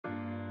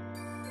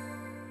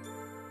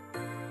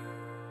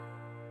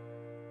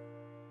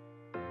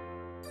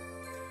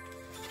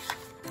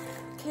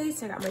Okay,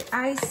 so I got my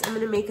ice. I'm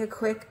gonna make a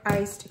quick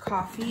iced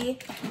coffee.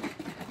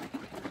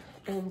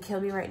 And kill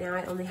me right now,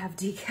 I only have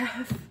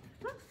decaf.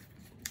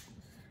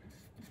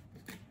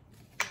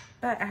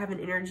 But I have an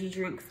energy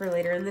drink for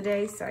later in the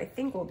day, so I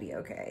think we'll be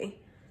okay.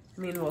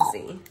 I mean, we'll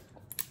see.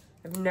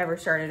 I've never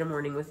started a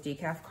morning with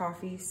decaf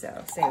coffee,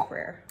 so say a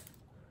prayer.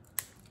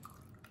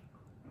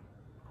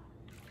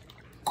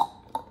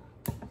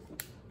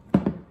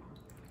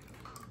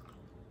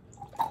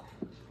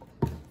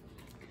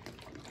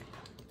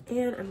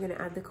 And I'm gonna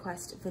add the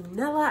Quest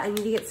vanilla. I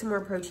need to get some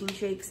more protein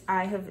shakes.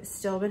 I have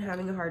still been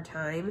having a hard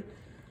time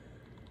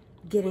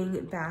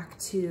getting back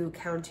to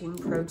counting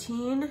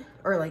protein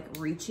or like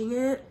reaching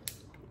it.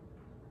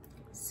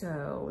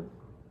 So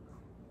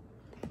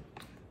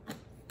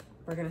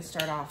we're gonna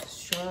start off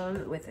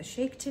strong with a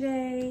shake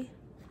today.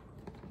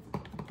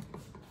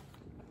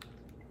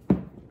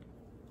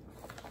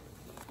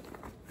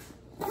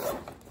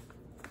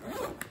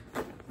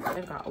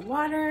 I've got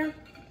water.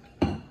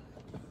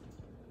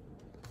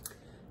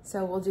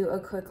 So we'll do a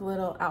quick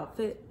little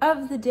outfit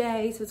of the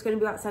day. So it's gonna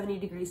be about 70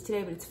 degrees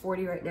today, but it's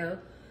 40 right now.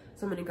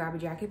 So I'm gonna grab a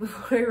jacket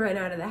before I run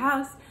out of the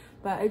house.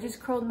 But I just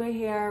curled my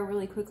hair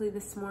really quickly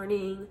this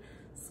morning.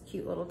 This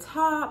cute little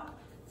top,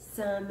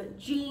 some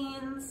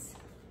jeans,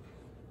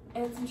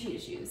 and some cheetah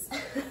shoes.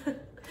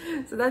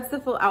 So that's the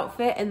full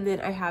outfit. And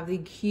then I have the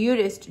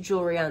cutest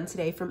jewelry on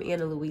today from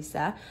Ana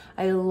Luisa.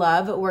 I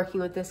love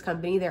working with this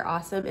company. They're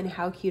awesome. And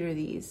how cute are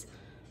these?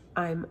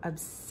 I'm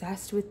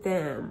obsessed with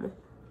them.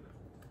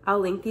 I'll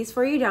link these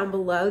for you down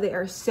below. They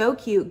are so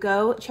cute.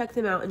 Go check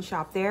them out and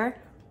shop there.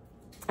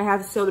 I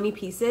have so many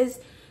pieces.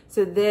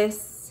 So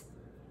this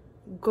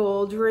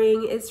gold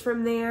ring is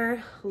from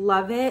there.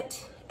 Love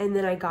it. And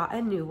then I got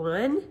a new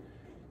one.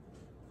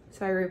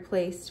 So I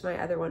replaced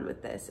my other one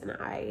with this and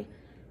I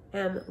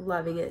am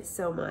loving it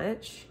so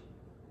much.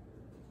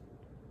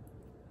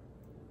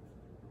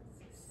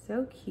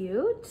 So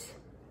cute.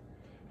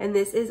 And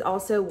this is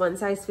also one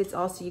size fits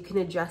all, so you can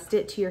adjust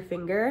it to your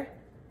finger.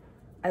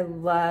 I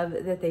love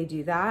that they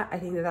do that. I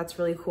think that that's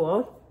really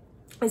cool,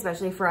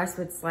 especially for us.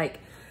 It's like,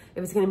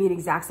 if it's gonna be an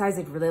exact size,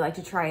 I'd really like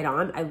to try it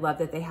on. I love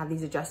that they have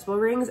these adjustable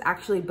rings.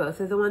 Actually, both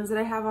of the ones that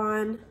I have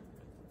on.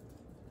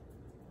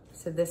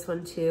 So this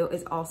one too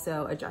is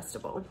also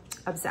adjustable.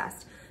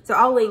 Obsessed. So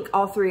I'll link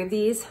all three of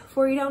these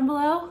for you down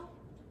below.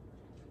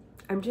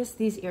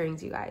 These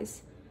earrings, you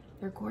guys,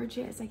 they're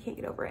gorgeous. I can't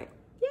get over it.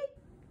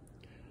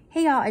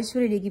 Hey y'all, I just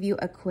wanted to give you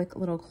a quick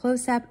little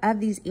close-up of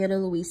these Ana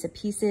Luisa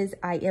pieces.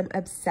 I am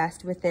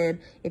obsessed with them.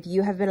 If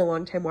you have been a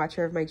long-time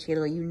watcher of my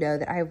channel, you know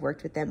that I have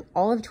worked with them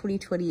all of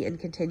 2020 and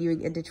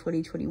continuing into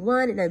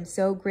 2021, and I'm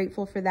so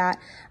grateful for that.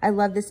 I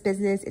love this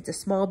business. It's a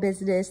small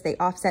business. They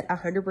offset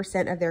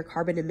 100% of their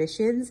carbon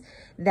emissions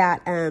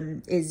that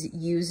is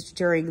used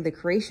during the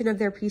creation of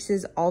their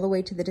pieces all the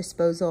way to the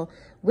disposal,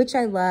 which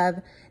I love.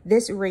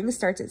 This ring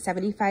starts at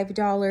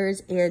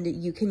 $75, and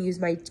you can use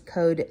my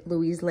code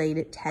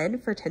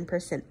LouiseLane10 for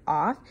 10%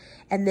 off.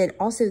 And then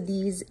also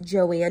these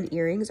Joanne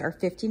earrings are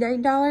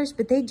 $59,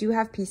 but they do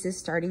have pieces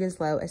starting as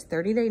low as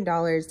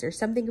 $39. There's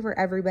something for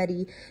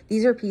everybody.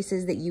 These are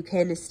pieces that you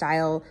can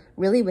style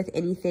really with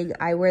anything.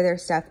 I wear their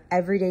stuff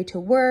every day to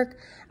work,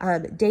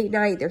 date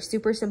night. They're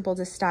super simple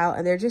to style,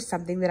 and they're just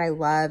something that I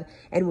love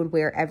and would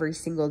wear every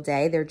single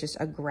day. They're just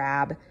a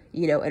grab,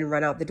 you know, and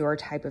run out the door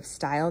type of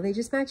style. They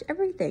just match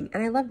everything,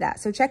 and I love that.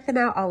 So check them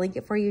out. I'll link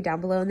it for you down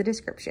below in the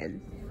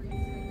description.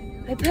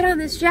 I put on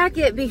this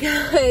jacket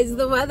because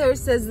the weather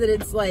says that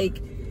it's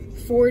like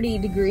 40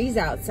 degrees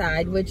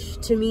outside, which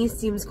to me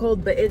seems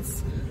cold, but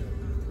it's,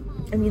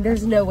 I mean,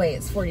 there's no way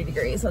it's 40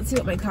 degrees. Let's see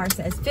what my car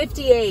says.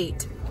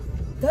 58.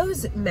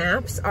 Those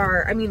maps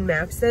are, I mean,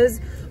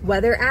 those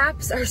weather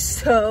apps are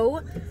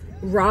so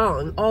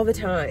wrong all the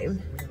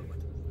time.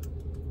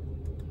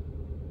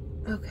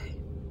 Okay.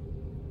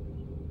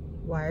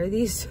 Why are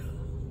these?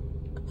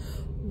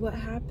 What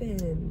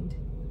happened?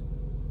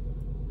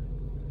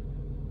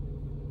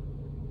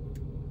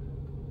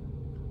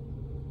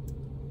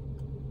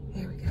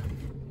 There we go.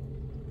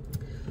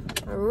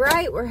 All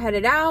right, we're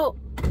headed out.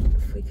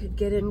 If we could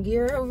get in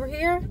gear over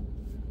here.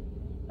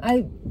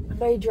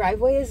 My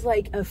driveway is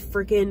like a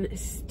freaking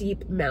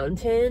steep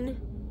mountain.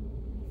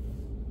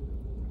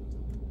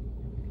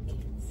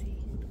 Can't see.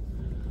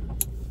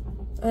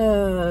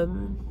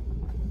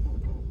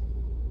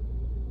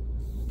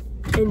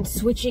 And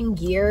switching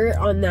gear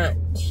on that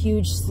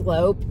huge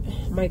slope,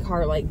 my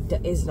car like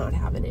is not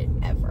having it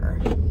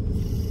ever.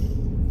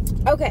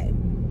 Okay,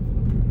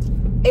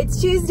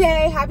 it's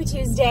Tuesday. Happy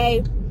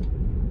Tuesday.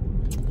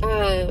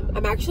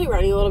 I'm actually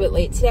running a little bit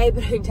late today,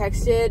 but I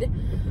texted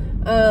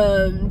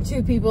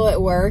 2 people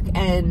at work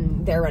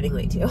and they're running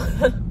late too.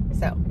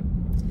 So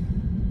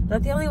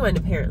not the only one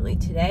apparently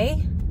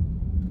today.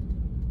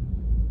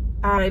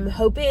 I'm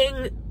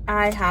hoping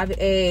I have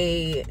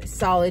a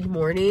solid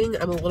morning.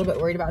 I'm a little bit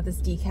worried about this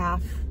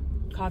decaf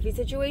coffee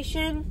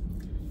situation.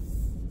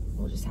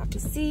 We'll just have to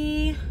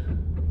see.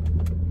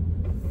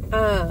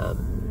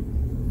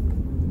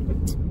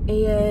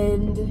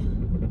 And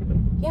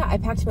yeah, I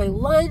packed my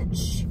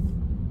lunch.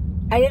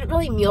 I didn't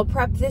really meal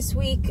prep this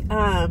week.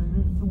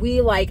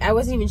 I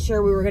wasn't even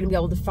sure we were going to be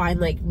able to find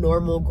like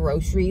normal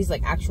groceries,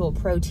 like actual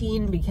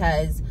protein,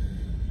 because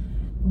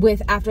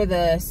after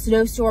the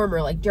snowstorm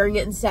or like during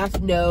it and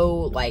stuff,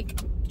 no like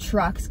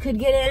trucks could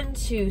get in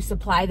to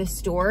supply the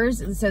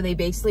stores. And so they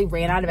basically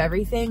ran out of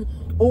everything,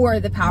 or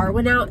the power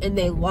went out and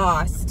they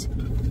lost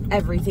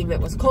everything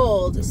that was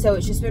cold. So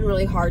it's just been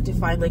really hard to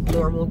find like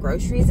normal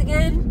groceries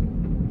again.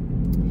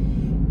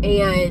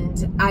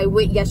 And I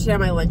went yesterday on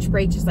my lunch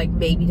break, just like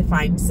maybe to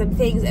find some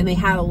things, and they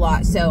had a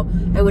lot. So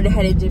I went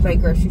ahead and did my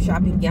grocery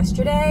shopping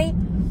yesterday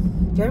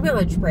during my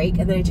lunch break,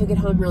 and then I took it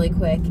home really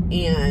quick,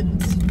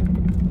 and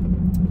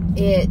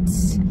it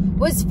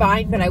was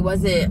fine, but I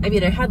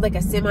had like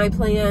a semi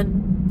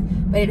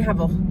plan, but I didn't have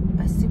a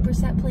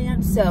superset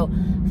plan. So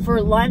for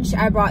lunch,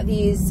 I bought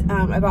these,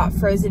 I bought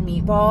frozen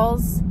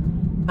meatballs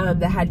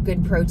that had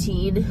good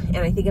protein, and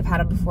I think I've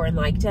had them before and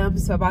liked them.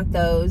 So I bought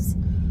those.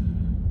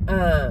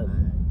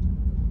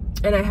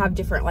 And I have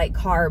different like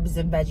carbs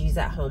and veggies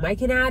at home I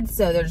can add.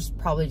 So there's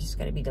probably just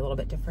going to be a little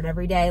bit different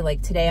every day.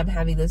 Like today I'm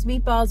having those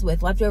meatballs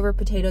with leftover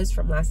potatoes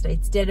from last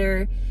night's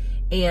dinner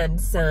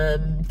and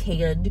some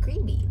canned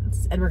green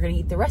beans. And we're going to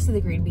eat the rest of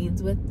the green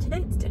beans with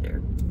tonight's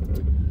dinner.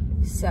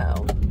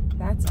 So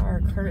that's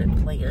our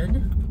current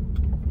plan.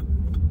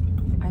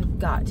 I've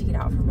got to get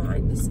out from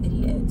behind this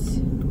idiot.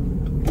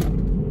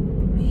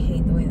 I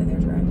hate the way that they're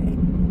driving.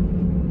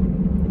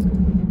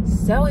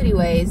 So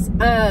anyways,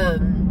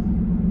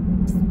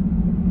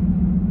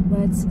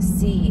 let's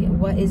see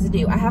what is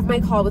new. I have my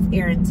call with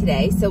Erin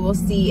today, so we'll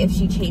see if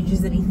she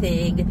changes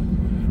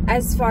anything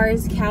as far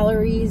as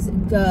calories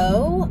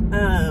go.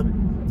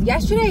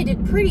 Yesterday I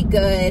did pretty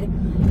good.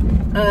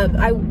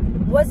 I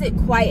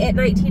wasn't quite at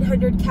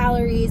 1900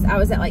 calories. I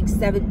was at like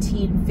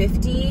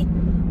 1750,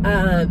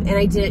 and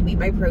I didn't meet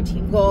my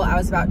protein goal. I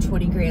was about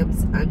 20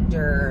 grams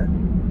under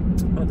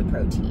on the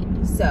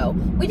protein, so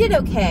we did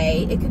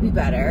okay. It could be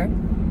better.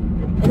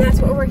 And that's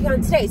what we're working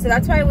on today. So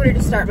that's why I wanted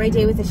to start my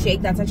day with a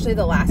shake. That's actually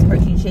the last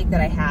protein shake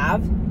that I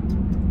have.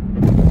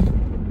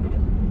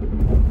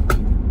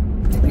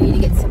 I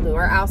need to get some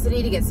more. I also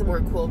need to get some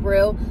more Cool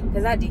Brew,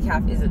 because that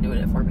decaf isn't doing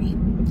it for me.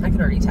 I can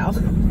already tell.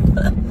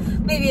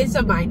 Maybe it's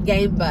a mind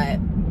game, but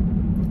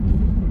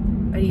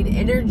I need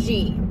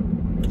energy.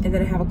 And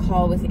then I have a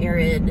call with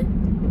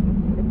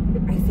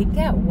Erin, I think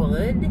at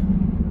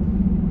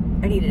 1.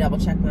 I need to double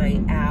check my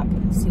app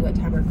and see what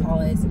time our call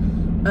is.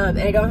 And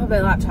I don't have my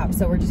laptop,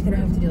 so we're just gonna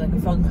have to do like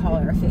a phone call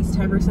or a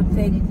FaceTime or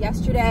something.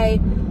 Yesterday,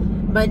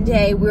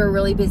 Monday, we were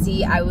really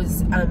busy. I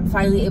was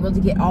finally able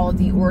to get all of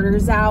the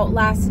orders out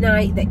last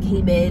night that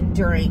came in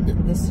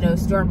during the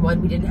snowstorm.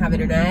 1, we didn't have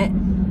internet,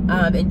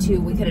 and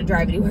 2, we couldn't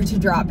drive anywhere to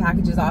drop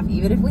packages off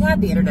even if we had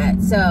the internet.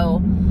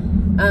 So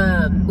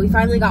we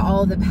finally got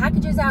all of the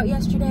packages out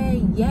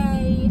yesterday.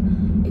 Yay!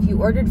 If you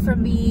ordered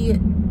from me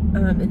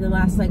in the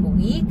last like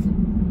week,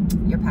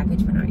 your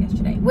package went out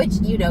yesterday, which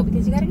you know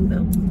because you got an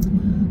email.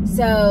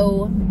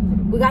 So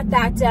we got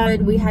that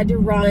done. We had to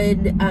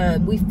run.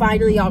 We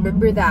finally, y'all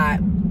remember that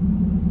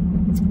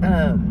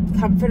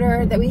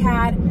comforter that we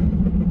had?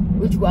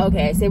 Which, well,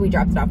 okay, I say we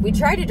dropped it off. We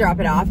tried to drop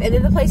it off, and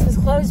then the place was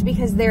closed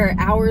because there are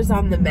hours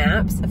on the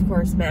maps. Of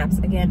course, maps,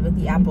 again, with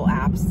the Apple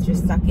apps,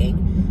 just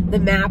sucking. The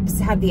maps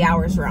had the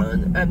hours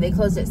wrong. They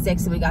closed at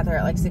 6, and we got there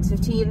at like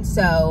 6:15.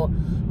 So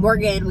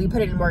Morgan, we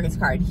put it in Morgan's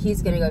card.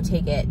 He's going to go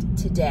take it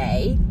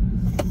today.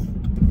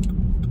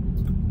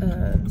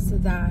 So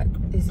that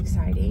is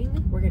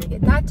exciting. We're going to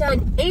get that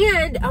done.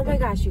 And, oh my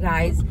gosh, you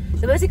guys,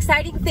 the most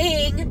exciting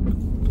thing,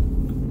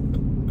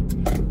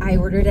 I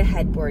ordered a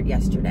headboard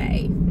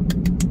yesterday.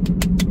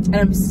 And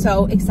I'm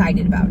so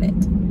excited about it.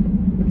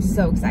 I'm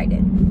so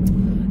excited.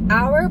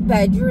 Our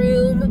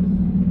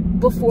bedroom,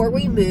 before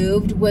we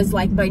moved, was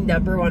like my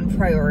 #1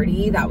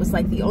 priority. That was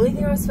like the only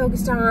thing I was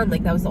focused on.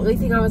 Like that was the only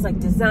thing I was like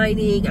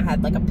designing. I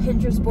had like a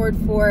Pinterest board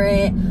for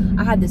it.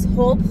 I had this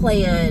whole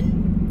plan.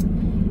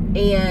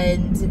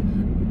 And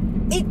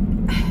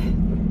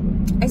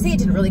I say it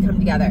didn't really come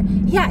together.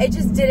 Yeah, it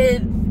just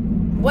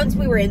didn't. Once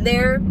we were in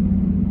there,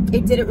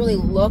 it didn't really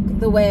look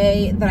the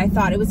way that I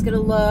thought it was going to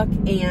look.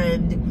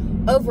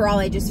 And overall,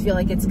 I just feel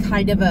like it's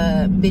kind of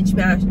a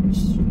mismatch,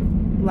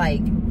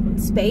 like,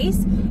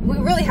 space. We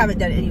really haven't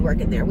done any work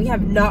in there. We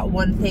have not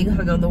one thing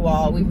hung on the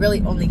wall. We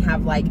really only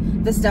have, like,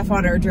 the stuff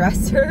on our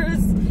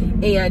dressers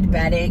and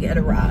bedding and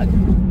a rug.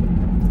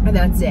 And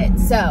that's it.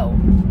 So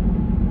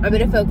I'm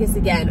going to focus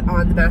again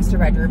on the master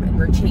bedroom, and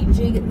we're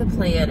changing the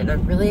plan, and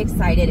I'm really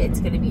excited.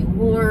 It's going to be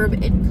warm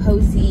and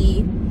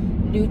cozy,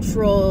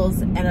 neutrals,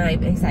 and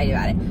I'm excited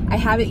about it. I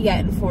haven't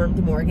yet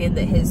informed Morgan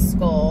that his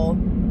skull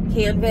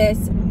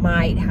canvas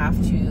might have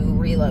to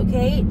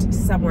relocate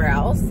somewhere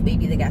else,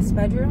 maybe the guest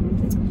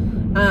bedroom,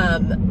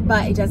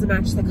 but it doesn't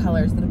match the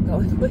colors that I'm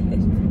going with.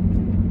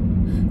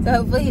 So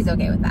hopefully he's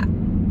okay with that.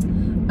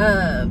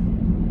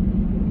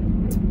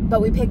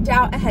 But we picked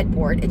out a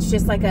headboard. It's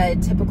just like a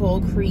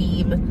typical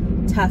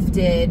cream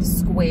tufted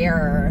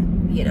square,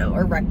 you know,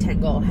 or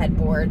rectangle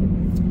headboard,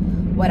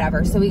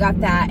 whatever. So we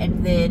got that,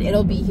 and then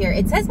it'll be here.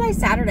 It says by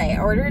Saturday.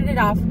 I ordered it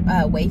off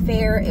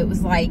Wayfair. It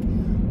was like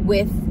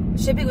with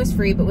shipping was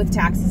free, but with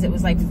taxes it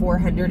was like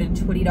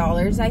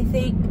 $420, I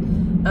think.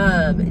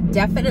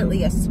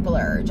 Definitely a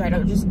splurge. I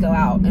don't just go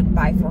out and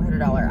buy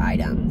 $400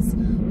 items.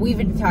 We've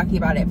been talking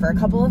about it for a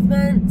couple of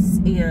months,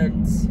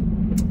 and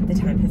the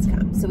time has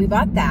come. So we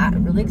bought that.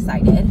 I'm really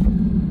excited.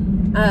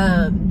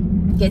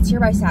 Gets here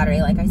by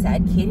Saturday, like I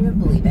said. Can't even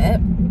believe it.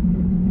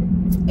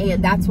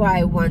 And that's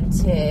why I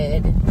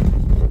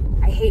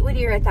hate when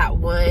you're at that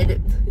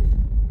one,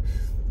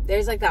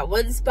 there's like that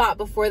one spot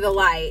before the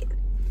light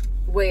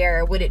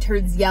where when it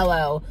turns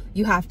yellow,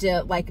 you have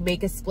to like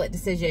make a split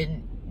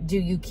decision. Do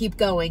you keep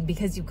going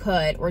because you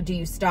could, or do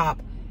you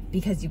stop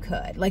because you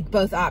could? Like,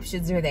 both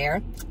options are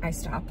there. I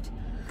stopped.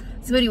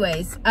 So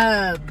anyways,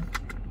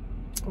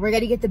 we're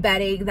gonna get the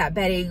bedding, that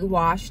bedding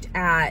washed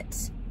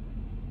at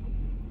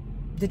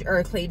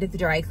or cleaned at the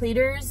dry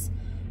cleaners.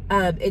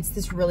 It's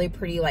this really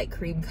pretty like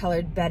cream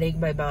colored bedding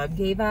my mom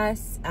gave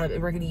us,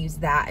 and we're gonna use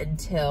that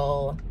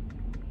until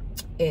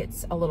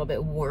it's a little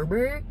bit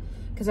warmer,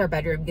 because our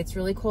bedroom gets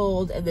really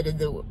cold, and then in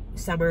the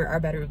summer our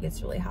bedroom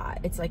gets really hot.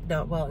 It's like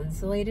not well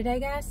insulated, I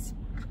guess.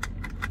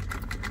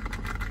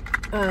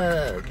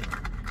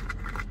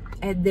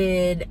 And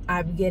then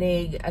I'm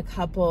getting a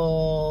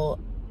couple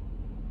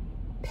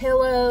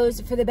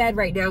pillows for the bed.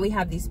 Right now we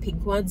have these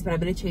pink ones, but I'm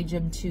going to change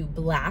them to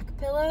black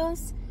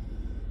pillows.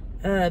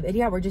 And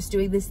yeah, we're just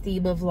doing this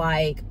theme of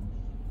like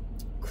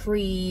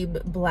cream,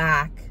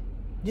 black,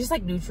 just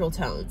like neutral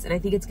tones. And I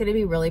think it's going to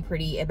be really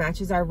pretty. It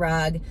matches our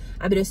rug.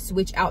 I'm going to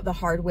switch out the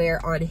hardware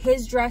on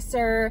his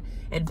dresser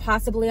and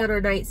possibly on our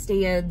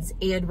nightstands.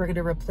 And we're going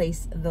to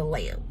replace the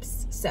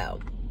lamps. So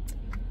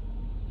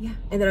yeah.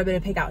 And then I'm going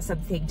to pick out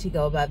something to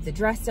go above the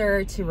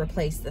dresser to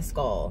replace the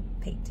skull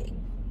painting.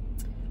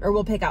 Or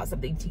we'll pick out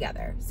something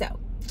together. So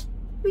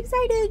I'm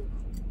excited.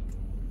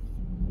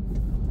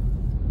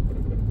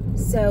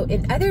 So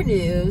in other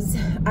news,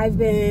 I've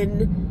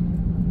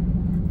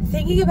been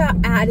thinking about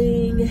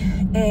adding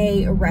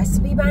a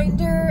recipe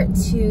binder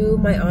to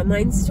my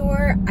online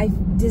store.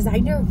 I've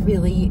designed a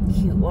really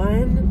cute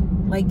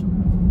one. Like,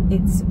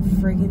 it's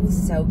freaking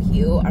so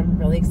cute. I'm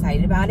really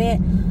excited about it.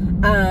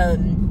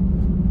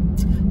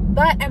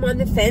 But I'm on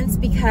the fence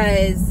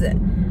because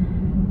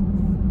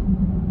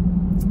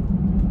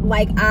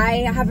like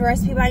I have a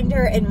recipe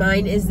binder, and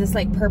mine is this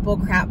like purple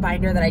crap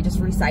binder that I just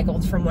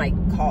recycled from like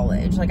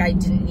college. Like, I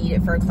didn't need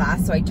it for a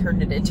class, so I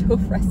turned it into a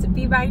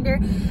recipe binder,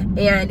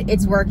 and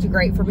it's worked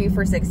great for me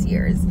for 6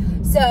 years.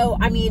 So,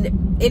 I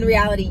mean, in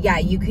reality, yeah,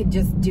 you could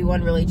just do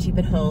one really cheap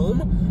at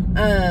home.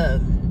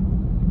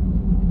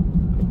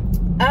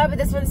 But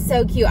this one's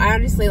so cute. I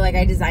honestly, like,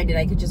 I designed it.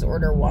 I could just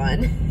order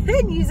one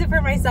and use it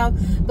for myself.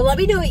 But let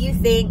me know what you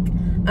think.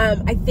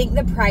 I think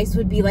the price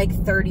would be like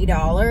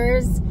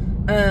 $30.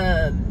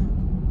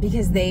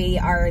 Because they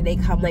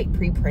come like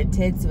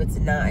pre-printed, so it's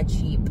not a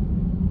cheap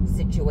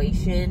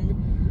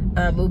situation.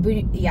 It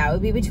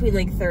would be between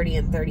like 30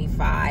 and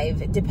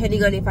 35,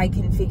 depending on if I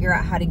can figure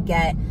out how to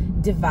get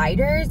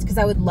dividers, because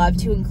I would love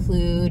to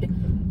include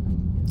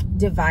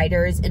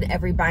dividers in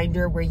every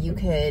binder where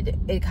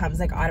it comes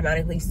like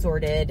automatically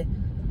sorted,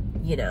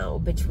 you know,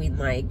 between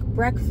like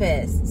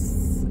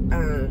breakfasts,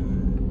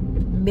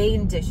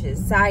 main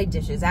dishes, side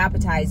dishes,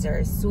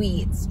 appetizers,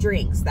 sweets,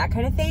 drinks, that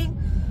kind of thing.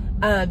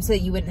 So that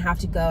you wouldn't have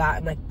to go out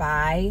and like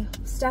buy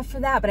stuff for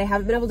that. But I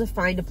haven't been able to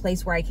find a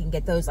place where I can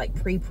get those like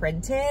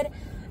pre-printed.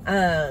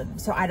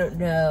 So I don't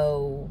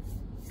know.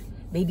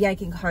 Maybe I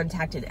can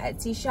contact an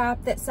Etsy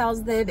shop that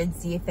sells them and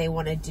see if they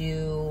want to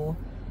do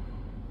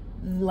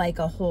like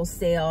a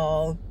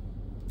wholesale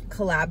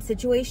collab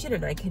situation,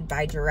 and I can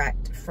buy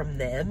direct from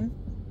them.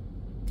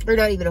 Or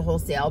not even a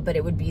wholesale, but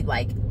it would be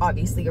like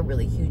obviously a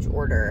really huge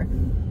order.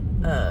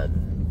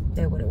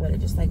 I wouldn't want to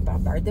just like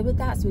bombard them with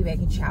that, so maybe I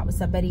can chat with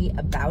somebody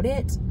about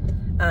it.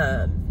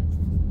 And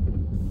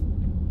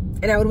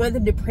I would want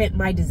them to print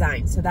my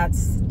design, so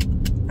that's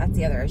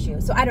the other issue.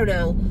 So I don't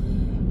know.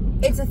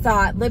 It's a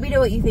thought. Let me know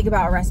what you think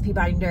about a recipe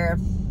binder,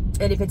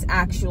 and if it's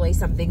actually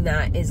something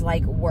that is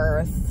like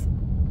worth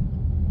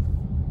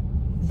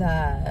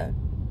the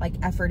like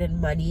effort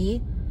and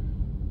money.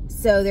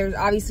 So there's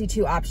obviously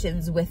two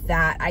options with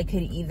that. I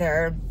could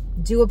either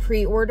do a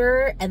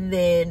pre-order and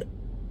then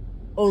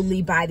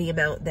only buy the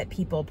amount that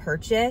people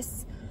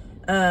purchase,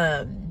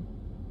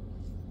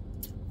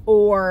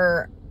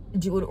 or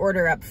do an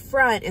order up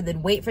front and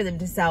then wait for them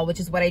to sell, which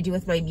is what I do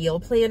with my meal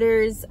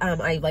planners.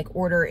 I like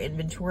order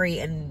inventory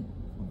and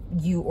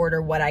you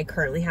order what I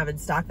currently have in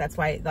stock. That's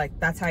why, like,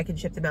 that's how I can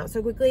ship them out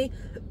so quickly.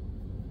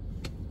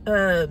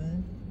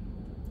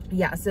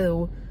 Yeah,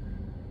 so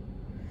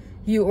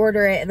you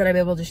order it and then I'm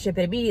able to ship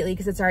it immediately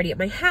because it's already at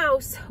my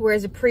house.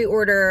 Whereas a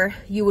pre-order,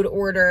 you would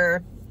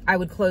order, I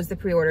would close the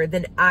pre-order,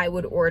 then I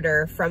would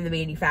order from the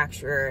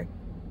manufacturer.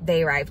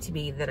 They arrive to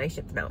me, then I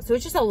ship them out. So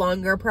it's just a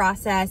longer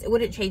process. It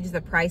wouldn't change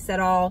the price at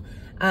all.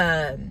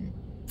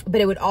 But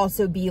it would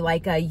also be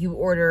like a you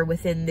order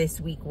within this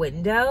week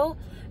window,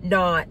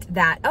 not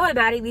that, oh, I'm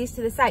adding these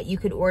to the site. You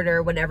can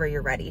order whenever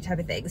you're ready type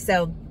of thing.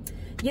 So,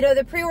 you know,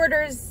 the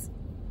pre-orders,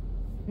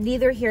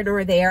 neither here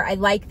nor there. I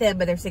like them,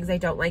 but there's things I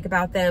don't like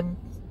about them.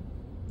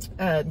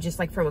 just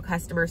like from a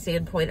customer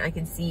standpoint, I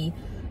can see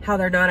how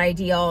they're not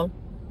ideal.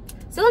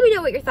 So let me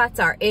know what your thoughts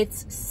are.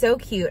 It's so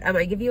cute. I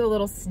might give you a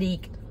little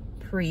sneak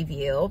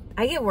preview.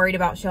 I get worried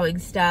about showing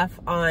stuff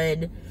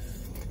on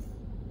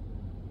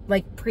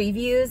like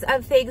previews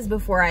of things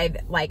before I've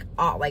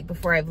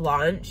before I've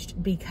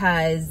launched,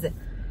 because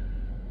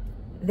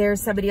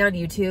there's somebody on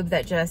YouTube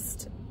that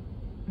just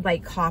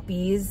like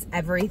copies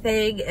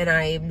everything, and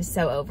I'm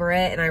so over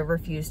it, and I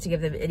refuse to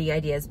give them any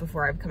ideas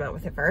before I've come out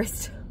with it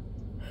first.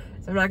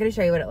 So I'm not going to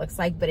show you what it looks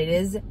like, but it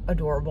is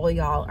adorable.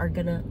 Y'all are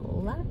going to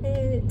love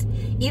it.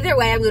 Either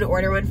way, I'm going to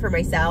order one for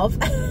myself.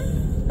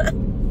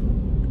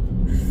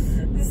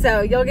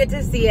 So you'll get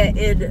to see it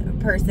in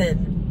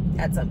person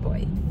at some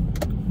point.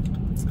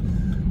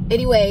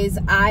 Anyways,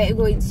 I am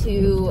going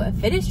to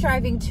finish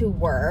driving to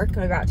work.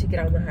 I'm about to get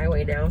on the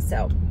highway now,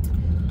 so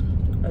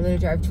I'm gonna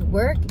drive to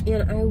work,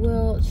 and I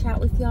will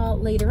chat with y'all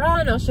later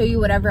on. I'll show you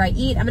whatever I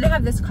eat. I'm gonna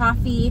have this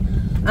coffee,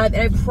 and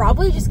I'm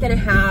probably just gonna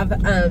have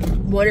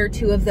one or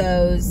two of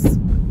those,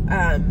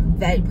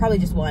 probably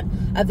just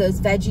one of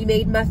those veggie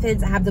made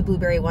muffins. I have the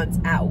blueberry ones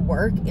at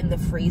work in the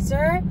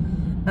freezer.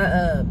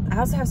 I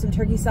also have some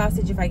turkey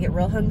sausage if I get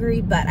real hungry,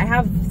 but I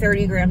have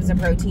 30 grams of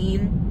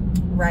protein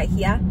right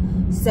here.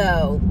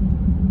 So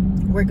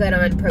we're good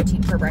on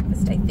protein for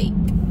breakfast, I think.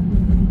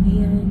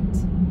 And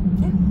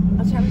yeah,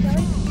 I'll chat with y'all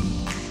later.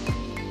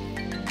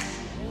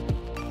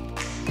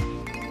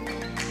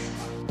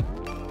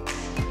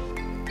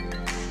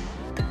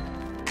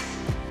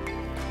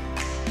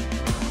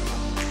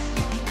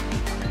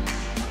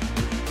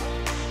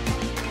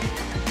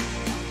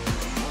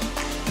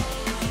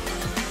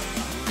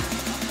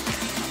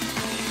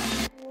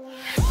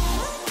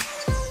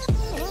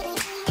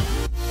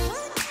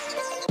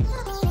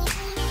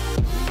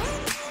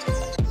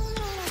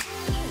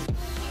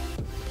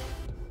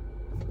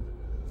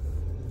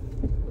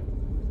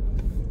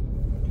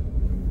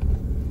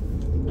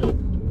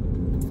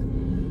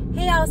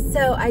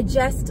 So I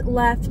just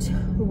left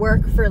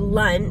work for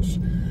lunch.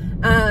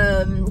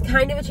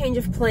 Kind of a change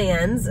of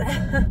plans.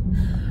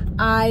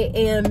 I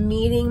am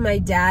meeting my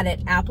dad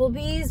at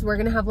Applebee's. We're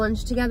gonna have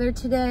lunch together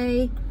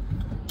today.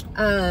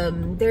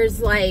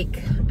 There's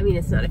like, I mean,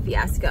 it's not a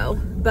fiasco,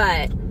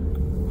 but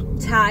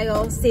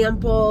tile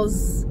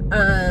samples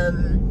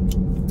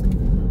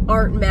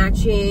aren't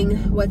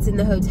matching what's in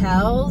the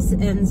hotels,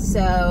 and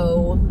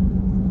so,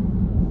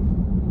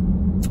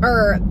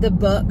 or the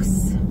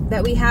books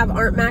that we have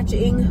aren't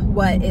matching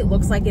what it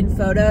looks like in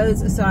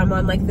photos. So I'm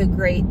on like the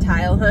great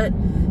tile hunt,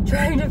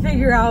 trying to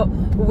figure out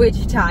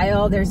which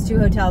tile. There's two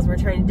hotels we're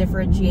trying to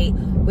differentiate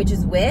which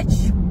is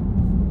which,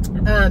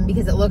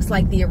 because it looks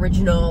like the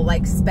original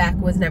like spec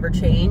was never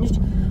changed,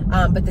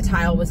 but the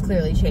tile was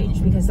clearly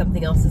changed because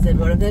something else is in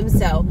one of them.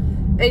 So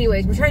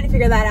anyways, we're trying to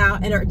figure that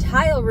out. And our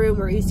tile room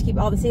where we used to keep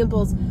all the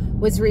samples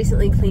was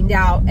recently cleaned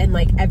out, and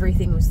like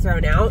everything was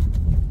thrown out.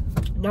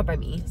 Not by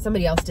me,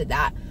 somebody else did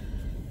that.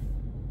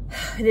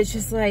 And it's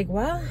just like,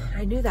 well,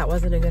 I knew that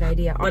wasn't a good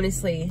idea.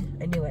 Honestly,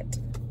 I knew it.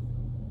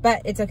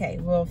 But it's okay.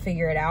 We'll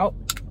figure it out.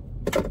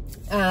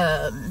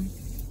 And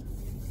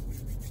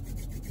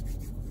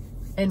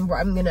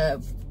I'm going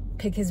to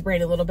pick his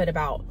brain a little bit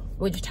about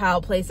which tile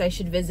place I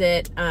should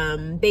visit.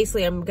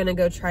 Basically, I'm going to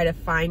go try to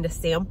find a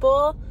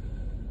sample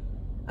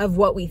of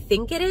what we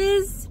think it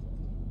is,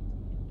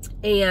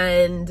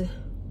 and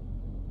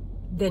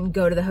then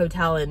go to the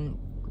hotel and,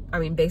 I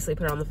mean, basically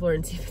put it on the floor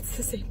and see if it's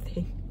the same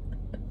thing.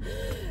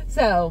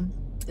 So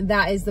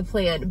that is the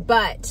plan,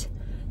 but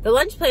the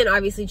lunch plan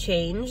obviously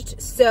changed.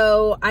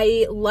 So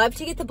I love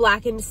to get the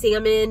blackened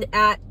salmon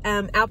at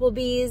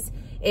Applebee's.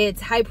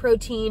 It's high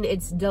protein,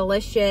 it's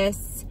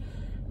delicious.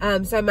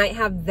 So I might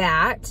have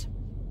that,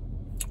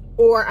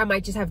 or I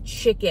might just have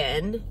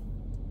chicken,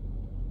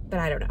 but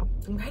I don't know.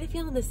 I'm kind of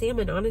feeling the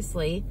salmon,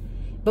 honestly,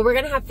 but we're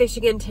gonna have fish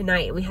again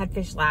tonight, and we had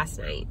fish last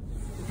night.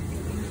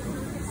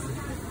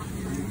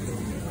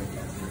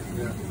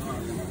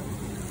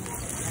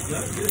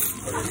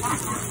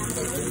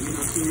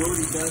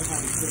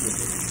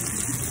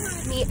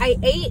 I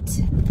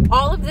ate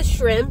all of the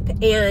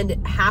shrimp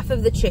and half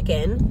of the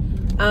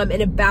chicken,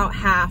 and about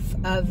half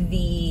of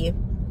the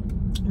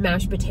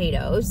mashed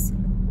potatoes.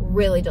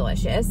 Really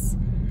delicious.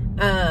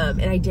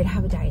 And I did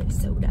have a diet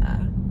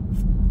soda.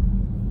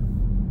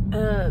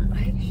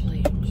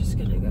 Actually, I'm just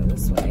gonna go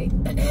this way.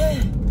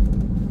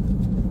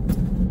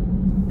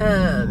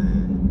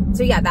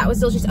 So yeah, that was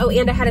delicious. Oh,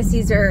 and I had a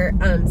Caesar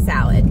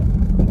salad.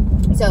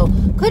 So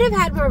could have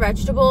had more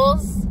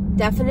vegetables,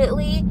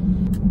 definitely.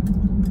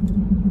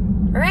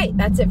 All right,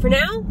 that's it for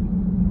now.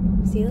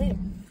 See you later.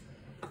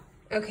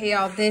 Okay,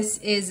 y'all, this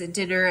is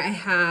dinner. I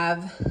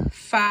have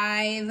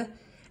 5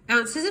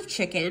 ounces of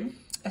chicken,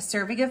 a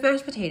serving of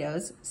mashed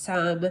potatoes,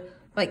 some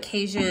like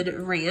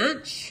Cajun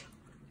ranch,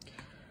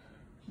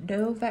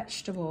 no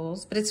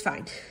vegetables, but it's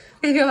fine.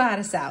 Maybe I'll add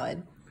a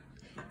salad,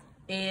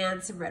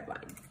 and some red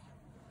wine.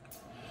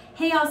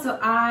 Hey y'all, so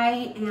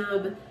I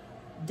am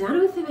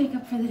done with the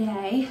makeup for the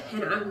day,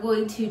 and I'm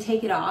going to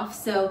take it off.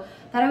 So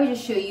thought I would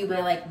just show you my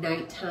like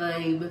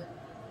nighttime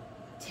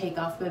take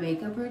off my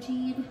makeup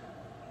routine.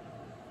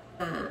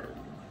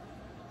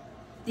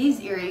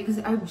 These earrings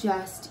are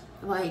just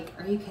like,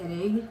 are you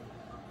kidding?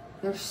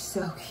 They're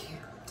so cute.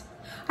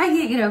 I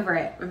can't get over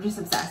it. I'm just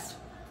obsessed.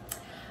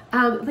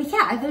 But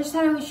yeah, I just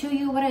thought I would show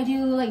you what I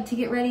do like to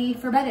get ready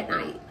for bed at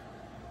night.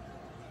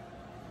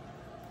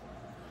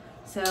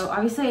 So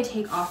obviously I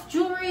take off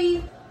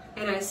jewelry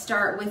and I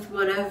start with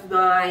one of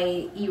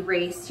my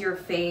erase your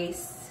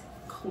face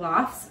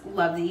cloths.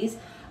 Love these.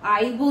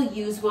 I will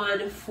use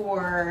one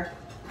for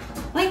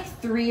like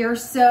 3 or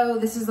so.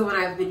 This is the one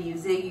I've been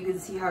using. You can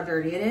see how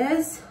dirty it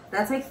is.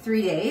 That's like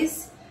 3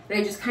 days. And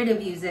I just kind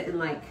of use it in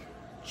like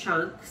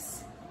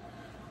chunks.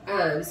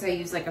 So I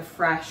use like a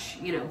fresh,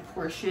 you know,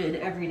 portion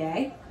every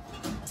day.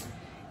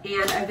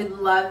 And I've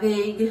been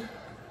loving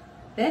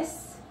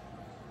this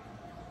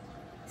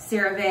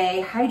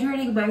CeraVe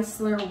Hydrating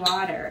Micellar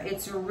Water.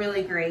 It's a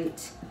really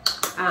great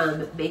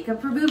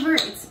makeup remover.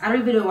 I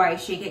don't even know why I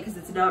shake it because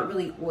it's not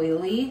really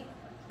oily.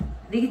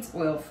 I think it's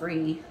oil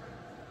free.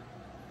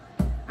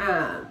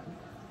 And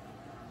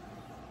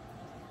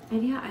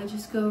yeah, I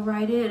just go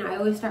right in. I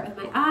always start with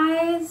my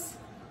eyes.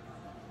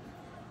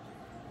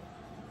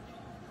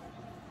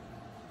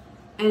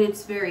 And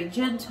it's very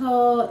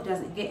gentle. It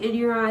doesn't get in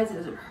your eyes. It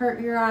doesn't hurt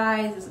your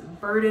eyes. It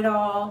doesn't burn at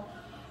all.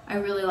 I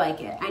really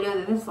like it. I know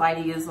that this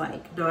lighting is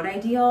like not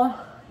ideal.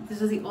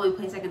 This is the only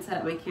place I can set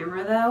up my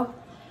camera though.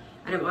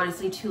 And I'm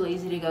honestly too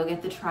lazy to go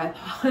get the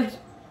tripod.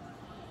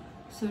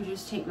 So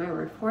just take my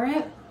word for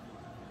it.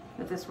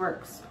 But this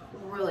works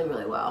really,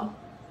 really well.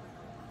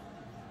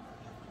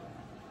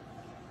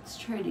 Let's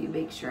try to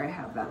make sure I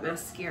have that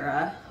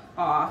mascara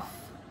off.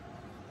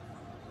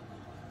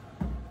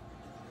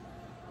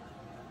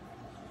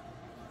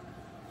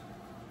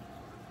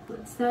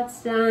 Once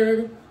that's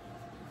done,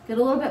 get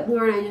a little bit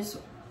more and I just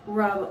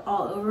rub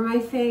all over my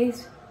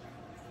face.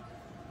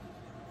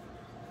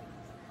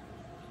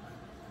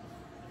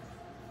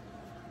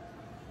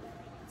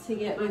 To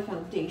get my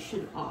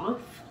foundation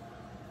off.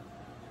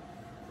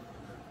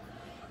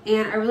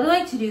 And I really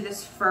like to do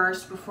this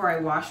first before I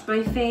wash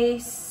my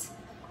face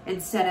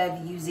instead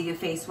of using a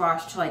face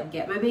wash to like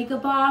get my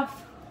makeup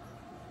off.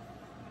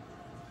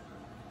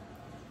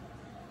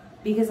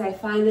 Because I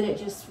find that it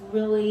just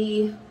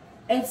really,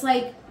 it's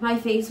like my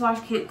face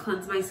wash can't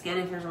cleanse my skin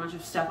if there's a bunch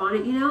of stuff on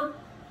it, you know?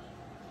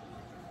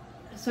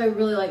 So I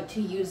really like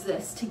to use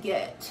this to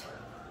get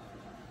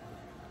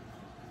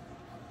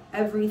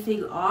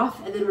everything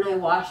off. And then when I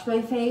wash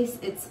my face,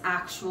 it's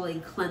actually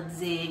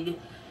cleansing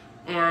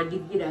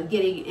and, you know,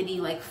 getting any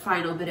like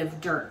final bit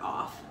of dirt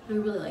off. I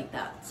really like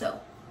that.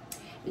 So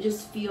it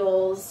just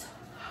feels,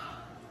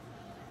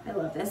 I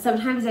love this.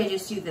 Sometimes I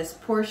just do this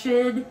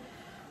portion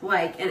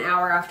like an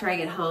hour after I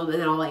get home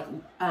and then I'll like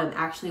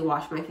actually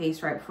wash my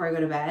face right before I go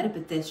to bed.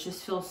 But this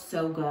just feels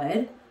so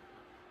good.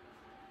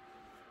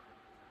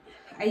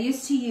 I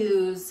used to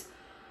use,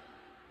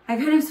 I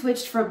kind of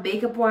switched from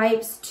makeup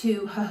wipes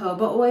to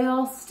jojoba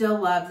oil. Still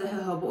love the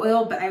jojoba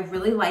oil, but I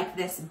really like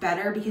this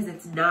better because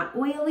it's not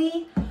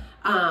oily.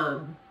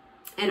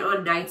 And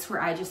on nights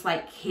where I just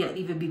like can't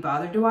even be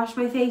bothered to wash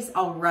my face,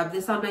 I'll rub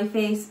this on my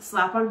face,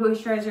 slap on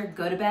moisturizer,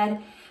 go to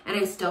bed, and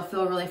I still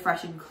feel really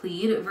fresh and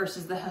clean.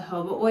 Versus the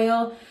jojoba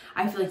oil,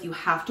 I feel like you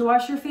have to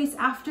wash your face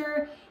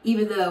after,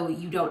 even though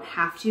you don't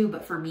have to,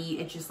 but for me,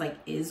 it just like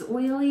is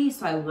oily,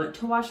 so I want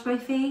to wash my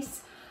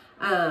face.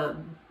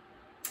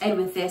 And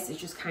with this,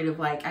 it's just kind of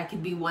like, I can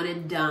be one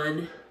and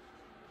done,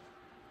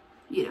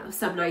 you know,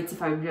 some nights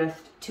if I'm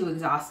just too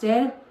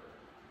exhausted.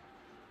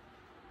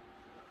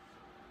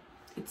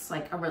 It's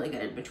like a really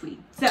good in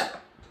between. So,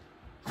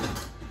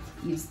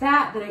 use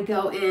that. Then I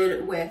go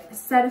in with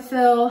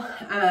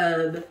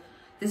Cetaphil.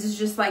 This is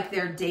just like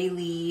their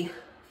daily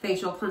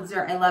facial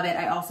cleanser. I love it.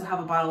 I also have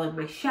a bottle in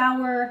my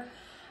shower,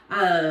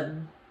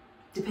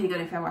 depending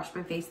on if I wash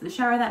my face in the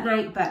shower that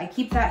night, but I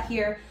keep that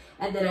here.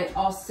 And then I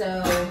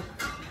also,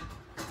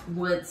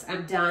 once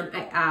I'm done,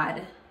 I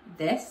add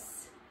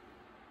this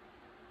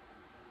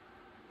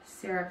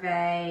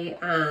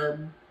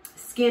CeraVe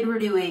Skin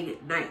Renewing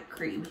Night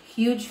Cream.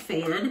 Huge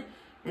fan.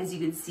 As you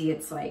can see,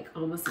 it's like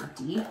almost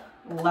empty.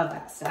 Love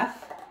that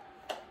stuff.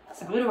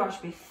 So I'm gonna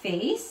wash my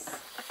face.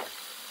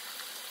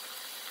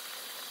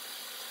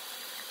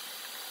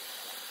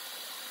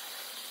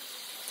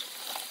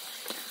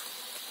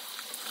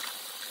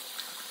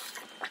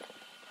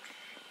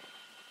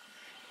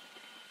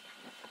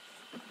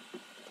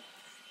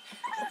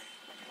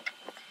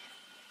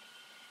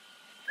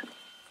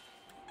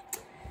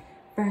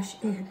 Fresh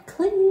and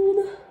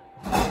clean.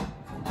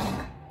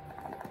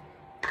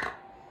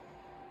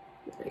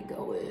 There I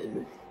go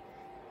in.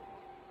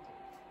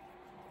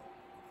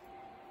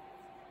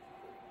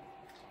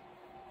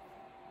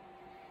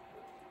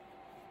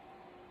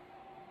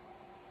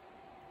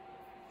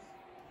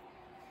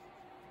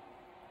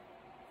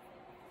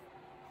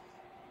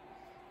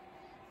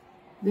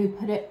 They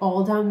put it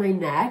all down my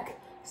neck.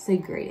 It's a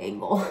great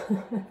angle.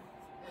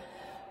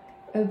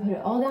 I put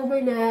it all down my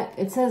neck.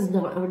 It says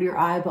not on your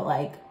eye, but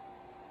like,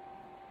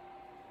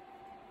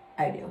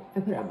 I do. I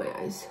put it on my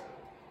eyes.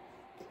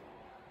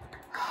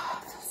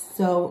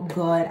 So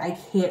good. I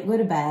can't go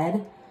to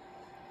bed.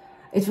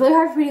 It's really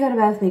hard for me to go to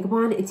bed with makeup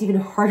on. It's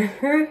even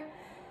harder.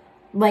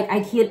 Like,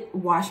 I can't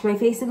wash my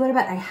face and go to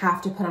bed. I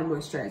have to put on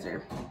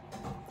moisturizer.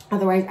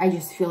 Otherwise, I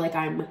just feel like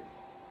I'm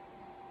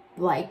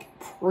like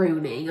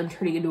pruning. I'm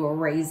turning into a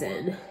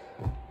raisin.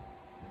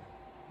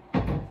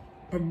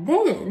 And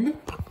then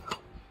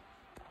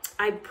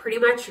I pretty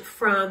much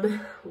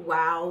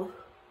wow,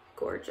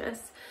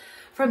 gorgeous.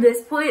 From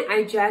this point,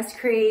 I just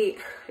I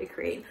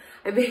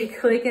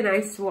make like an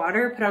iced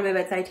water, put it on my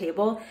bedside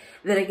table,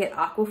 and then I get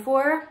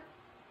Aquaphor,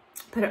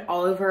 put it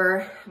all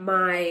over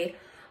my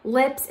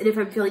lips. And if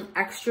I'm feeling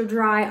extra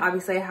dry,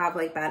 obviously I have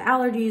like bad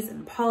allergies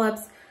and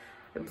polyps.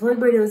 I'm blowing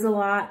my nose a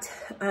lot.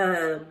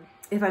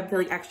 If I'm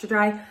feeling extra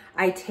dry,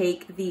 I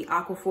take the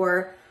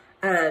Aquaphor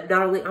not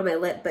only on my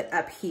lip, but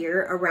up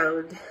here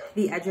around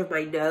the edge of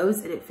my nose,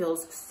 and it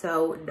feels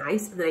so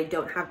nice. And then I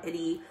don't have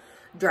any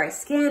dry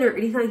skin or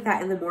anything like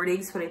that in the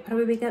mornings. When I put on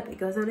my makeup, it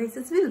goes on nice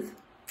and smooth.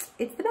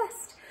 It's the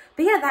best.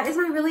 But yeah, that is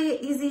my really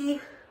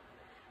easy,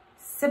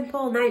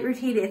 simple night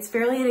routine. It's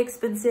fairly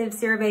inexpensive.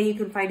 CeraVe, you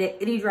can find it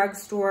any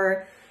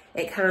drugstore.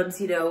 It comes,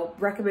 you know,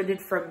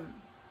 recommended from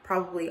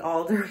probably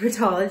all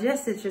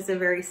dermatologists. It's just a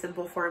very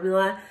simple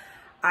formula.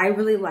 I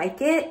really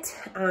like it.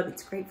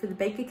 It's great for the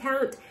bank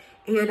account,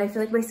 and I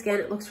feel like my skin,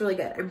 it looks really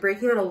good. I'm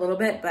breaking out a little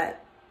bit,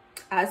 but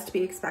as to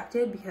be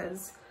expected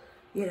because,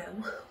 you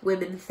know,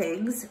 women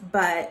things.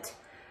 But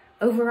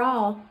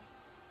overall,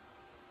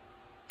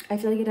 I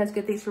feel like it does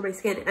good things for my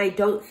skin, and I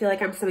don't feel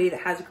like I'm somebody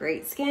that has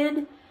great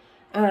skin.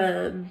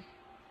 And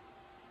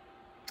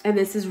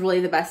this is really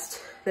the best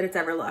that it's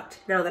ever looked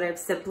now that I've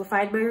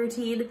simplified my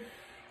routine.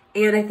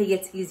 And I think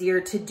it's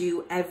easier to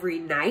do every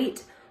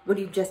night when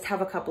you just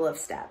have a couple of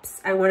steps.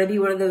 I want to be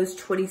one of those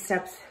 20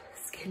 steps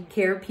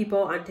skincare people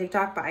on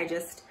TikTok, but I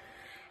just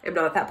am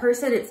not that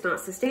person. It's not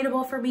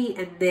sustainable for me,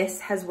 and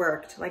this has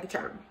worked like a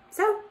charm.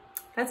 So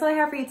that's all I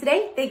have for you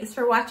today. Thanks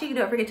for watching.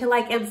 Don't forget to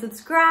like and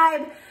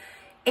subscribe.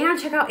 And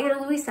check out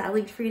Ana Luisa,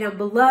 linked for you down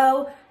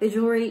below. The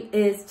jewelry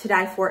is to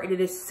die for, and it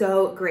is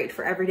so great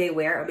for everyday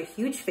wear. I'm a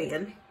huge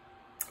fan.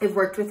 I've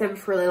worked with them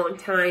for a really long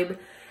time,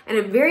 and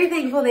I'm very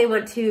thankful they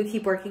want to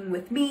keep working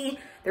with me.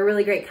 They're a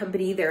really great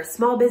company. They're a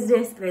small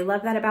business, and I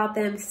love that about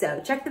them.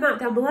 So check them out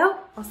down below.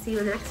 I'll see you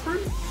in the next one.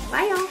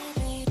 Bye, y'all.